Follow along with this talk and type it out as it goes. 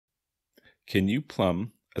Can you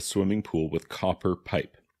plumb a swimming pool with copper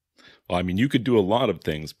pipe? Well, I mean, you could do a lot of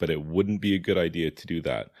things, but it wouldn't be a good idea to do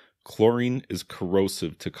that. Chlorine is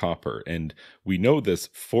corrosive to copper, and we know this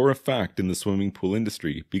for a fact in the swimming pool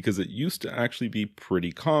industry because it used to actually be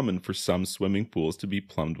pretty common for some swimming pools to be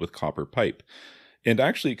plumbed with copper pipe. And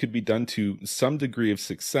actually, it could be done to some degree of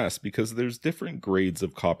success because there's different grades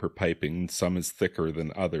of copper piping. Some is thicker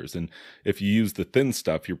than others. And if you use the thin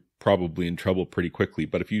stuff, you're probably in trouble pretty quickly.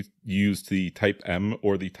 But if you use the type M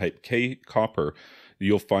or the type K copper,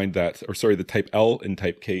 you'll find that, or sorry, the type L and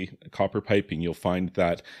type K copper piping, you'll find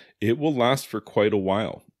that it will last for quite a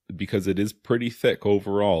while because it is pretty thick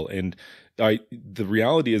overall. And the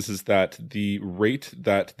reality is that the rate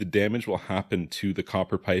that the damage will happen to the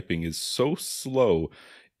copper piping is so slow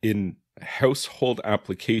in household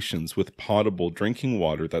applications with potable drinking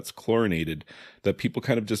water that's chlorinated that people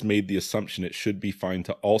kind of just made the assumption it should be fine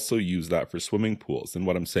to also use that for swimming pools. And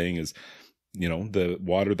what I'm saying is, the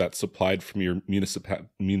water that's supplied from your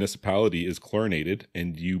municipality is chlorinated,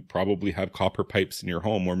 and you probably have copper pipes in your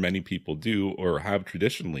home, or many people do or have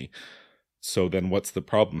traditionally. So then what's the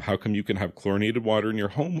problem? How come you can have chlorinated water in your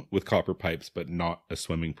home with copper pipes, but not a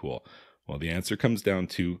swimming pool? Well, the answer comes down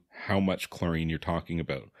to how much chlorine you're talking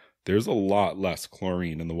about. There's a lot less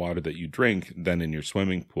chlorine in the water that you drink than in your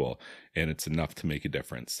swimming pool, and it's enough to make a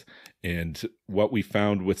difference. And what we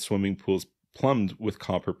found with swimming pools plumbed with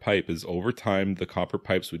copper pipe is over time the copper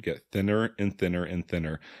pipes would get thinner and thinner and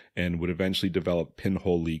thinner and would eventually develop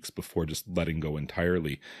pinhole leaks before just letting go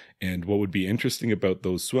entirely. And what would be interesting about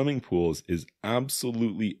those swimming pools is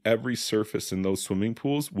absolutely every surface in those swimming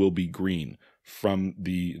pools will be green from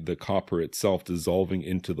the copper itself dissolving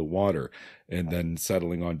into the water and then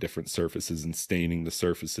settling on different surfaces and staining the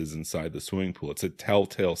surfaces inside the swimming pool. It's a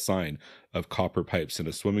telltale sign of copper pipes in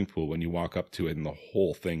a swimming pool when you walk up to it and the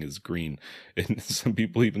whole thing is green. And some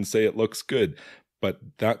people even say it looks good, but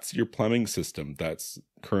that's your plumbing system that's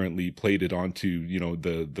currently plated onto,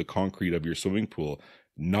 the concrete of your swimming pool,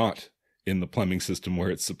 not in the plumbing system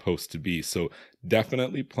where it's supposed to be. So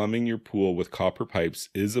definitely plumbing your pool with copper pipes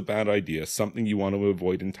is a bad idea, something you want to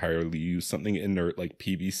avoid entirely. Use something inert like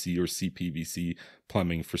PVC or CPVC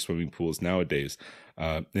plumbing for swimming pools nowadays.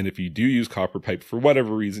 And if you do use copper pipe for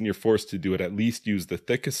whatever reason, you're forced to do it, at least use the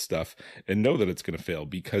thickest stuff and know that it's going to fail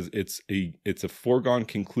because it's a foregone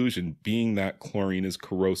conclusion being that chlorine is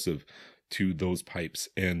corrosive to those pipes.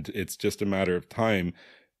 And it's just a matter of time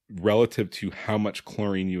relative to how much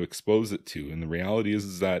chlorine you expose it to. And the reality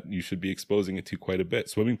is that you should be exposing it to quite a bit.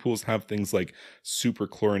 Swimming pools have things like super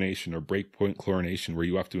chlorination or breakpoint chlorination where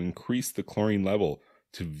you have to increase the chlorine level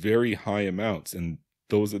to very high amounts. And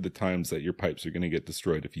those are the times that your pipes are going to get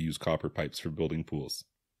destroyed if you use copper pipes for building pools.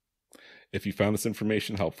 If you found this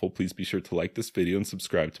information helpful, please be sure to like this video and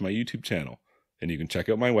subscribe to my YouTube channel. And you can check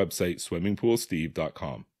out my website,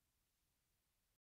 swimmingpoolsteve.com.